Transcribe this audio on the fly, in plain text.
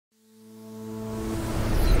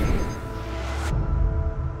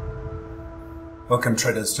Welcome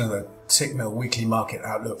traders to the Tickmill weekly market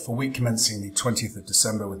outlook for week commencing the 20th of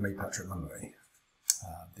December with me, Patrick Munley.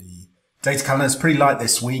 The data calendar is pretty light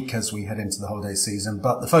this week as we head into the holiday season,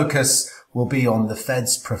 but the focus will be on the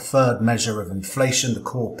Fed's preferred measure of inflation, the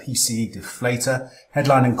core PCE deflator.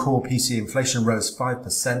 Headline and core PCE inflation rose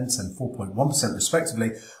 5% and 4.1%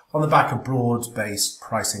 respectively on the back of broad-based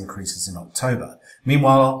price increases in October.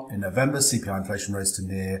 Meanwhile, in November, CPI inflation rose to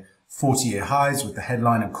near 40-year highs, with the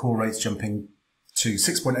headline and core rates jumping to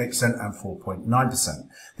 6.8% and 4.9%.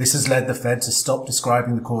 This has led the Fed to stop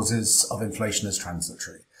describing the causes of inflation as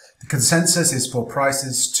transitory. The consensus is for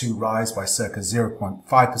prices to rise by circa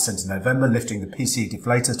 0.5% in November, lifting the PCE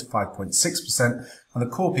deflator to 5.6% and the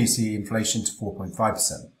core PCE inflation to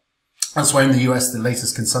 4.5%. Elsewhere in the US, the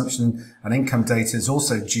latest consumption and income data is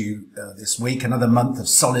also due this week. Another month of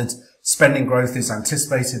solid spending growth is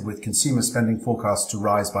anticipated, with consumer spending forecast to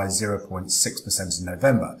rise by 0.6% in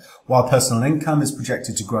November, while personal income is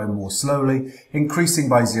projected to grow more slowly, increasing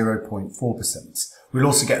by 0.4%. We'll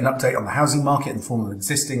also get an update on the housing market in the form of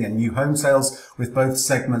existing and new home sales, with both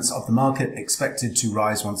segments of the market expected to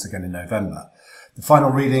rise once again in November. The final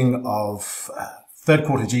reading of third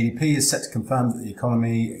quarter GDP is set to confirm that the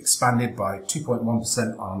economy expanded by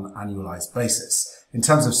 2.1% on an annualized basis. In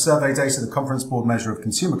terms of survey data, the Conference Board measure of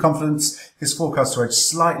consumer confidence is forecast to edge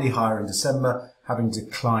slightly higher in December, having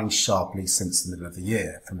declined sharply since the middle of the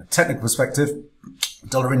year. From a technical perspective, the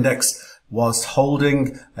dollar index whilst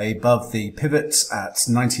holding above the pivot at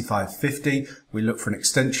 95.50. We look for an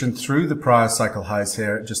extension through the prior cycle highs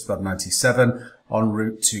here at just above 97, en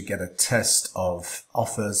route to get a test of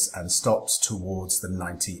offers and stops towards the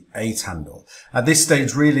 98 handle. At this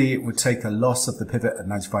stage, really, it would take a loss of the pivot at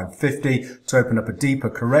 95.50 to open up a deeper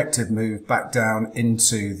corrective move back down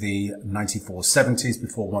into the 94.70s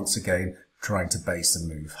before once again trying to base and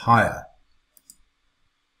move higher.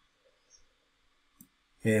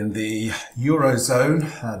 In the Eurozone,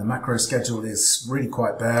 the macro schedule is really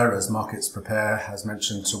quite bare as markets prepare, as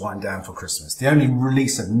mentioned, to wind down for Christmas. The only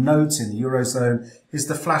release of note in the Eurozone is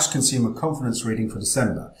the flash consumer confidence reading for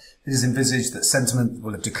December. It is envisaged that sentiment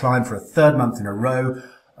will have declined for a third month in a row,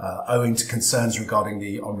 owing to concerns regarding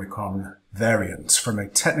the Omicron variant. From a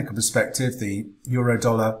technical perspective, the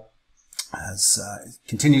euro-dollar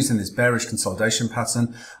continues in this bearish consolidation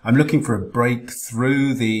pattern. I'm looking for a break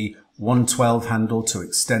through the 112 handle to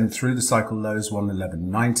extend through the cycle lows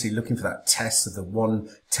 111.90, looking for that test of the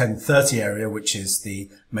 110.30 area, which is the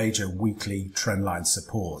major weekly trendline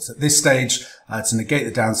support. At this stage, to negate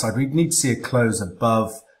the downside, we need to see a close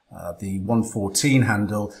above the 114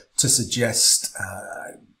 handle to suggest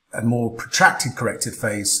a more protracted corrective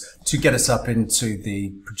phase to get us up into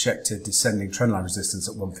the projected descending trendline resistance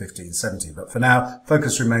at 115.70. But for now,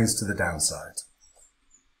 focus remains to the downside.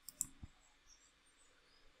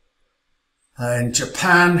 In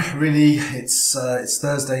Japan, really, it's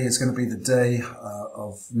Thursday is going to be the day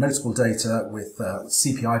of notable data with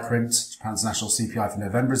CPI print. Japan's national CPI for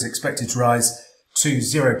November is expected to rise to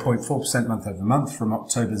 0.4% month over month from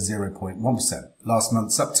October's 0.1%. Last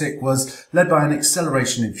month's uptick was led by an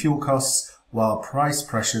acceleration in fuel costs, while price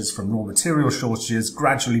pressures from raw material shortages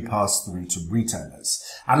gradually passed through to retailers.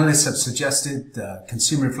 Analysts have suggested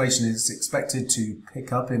consumer inflation is expected to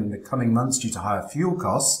pick up in the coming months due to higher fuel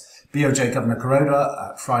costs. BOJ Governor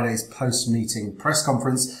Kuroda at Friday's post-meeting press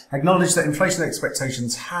conference acknowledged that inflation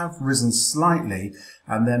expectations have risen slightly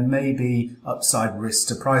and there may be upside risk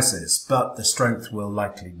to prices, but the strength will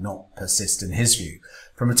likely not persist in his view.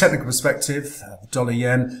 From a technical perspective, the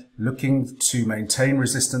dollar-yen looking to maintain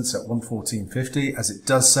resistance at 114.50. As it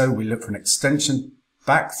does so, we look for an extension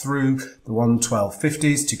back through the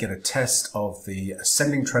 112.50s to get a test of the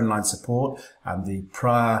ascending trendline support and the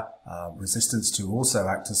prior resistance to also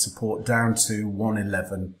act as support down to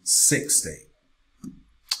 111.60.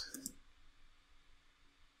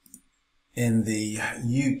 In the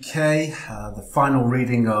UK, the final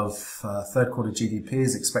reading of third quarter GDP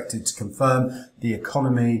is expected to confirm the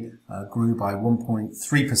economy grew by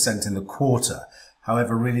 1.3% in the quarter.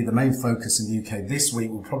 However, really the main focus in the UK this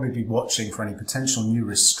week will probably be watching for any potential new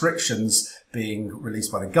restrictions being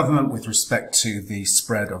released by the government with respect to the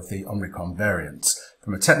spread of the Omicron variant.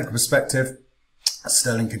 From a technical perspective,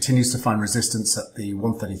 sterling continues to find resistance at the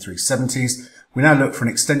 133.70s. We now look for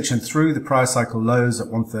an extension through the prior cycle lows at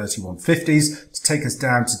 130.150s to take us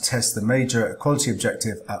down to test the major equality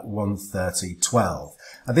objective at 130.12.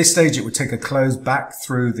 At this stage, it would take a close back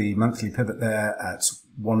through the monthly pivot there at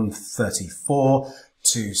 134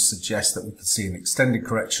 to suggest that we could see an extended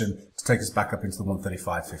correction to take us back up into the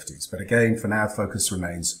 135.50s. But again, for now, focus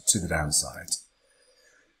remains to the downside.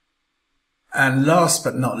 And last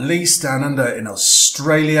but not least, down under in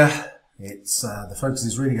Australia, The focus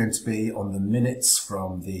is really going to be on the minutes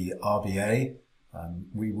from the RBA.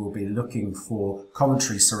 We will be looking for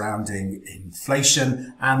commentary surrounding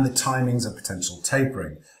inflation and the timings of potential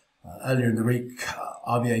tapering. Earlier in the week,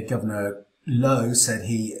 RBA Governor Lowe said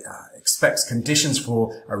he expects conditions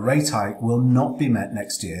for a rate hike will not be met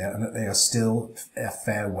next year and that they are still a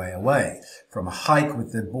fair way away from a hike,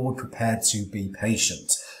 with the board prepared to be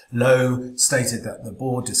patient. Lowe stated that the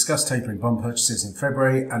board discussed tapering bond purchases in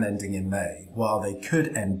February and ending in May. While they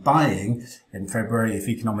could end buying in February if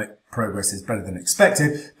economic progress is better than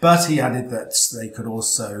expected, but he added that they could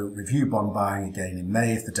also review bond buying again in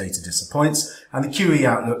May if the data disappoints, and the QE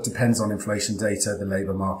outlook depends on inflation data, the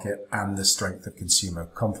labour market and the strength of consumer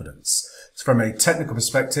confidence. So from a technical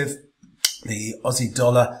perspective, the Aussie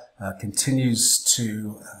dollar continues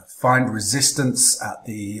to find resistance at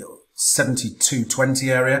the 72.20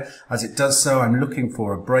 area. As it does so, I'm looking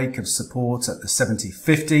for a break of support at the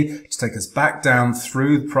 70.50 to take us back down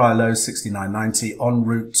through the prior low 69.90 en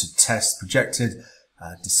route to test projected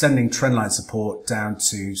descending trendline support down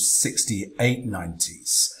to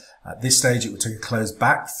 68.90s. At this stage, it would take a close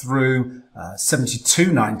back through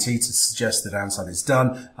 72.90 to suggest the downside is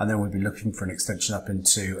done, and then we'll be looking for an extension up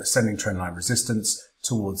into ascending trendline resistance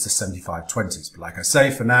towards the 75.20s. But like I say,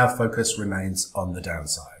 for now, focus remains on the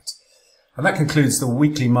downside. And that concludes the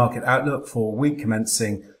weekly market outlook for week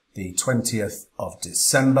commencing the 20th of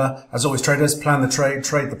December. As always, traders, plan the trade,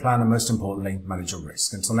 trade the plan, and most importantly, manage your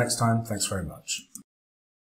risk. Until next time, thanks very much.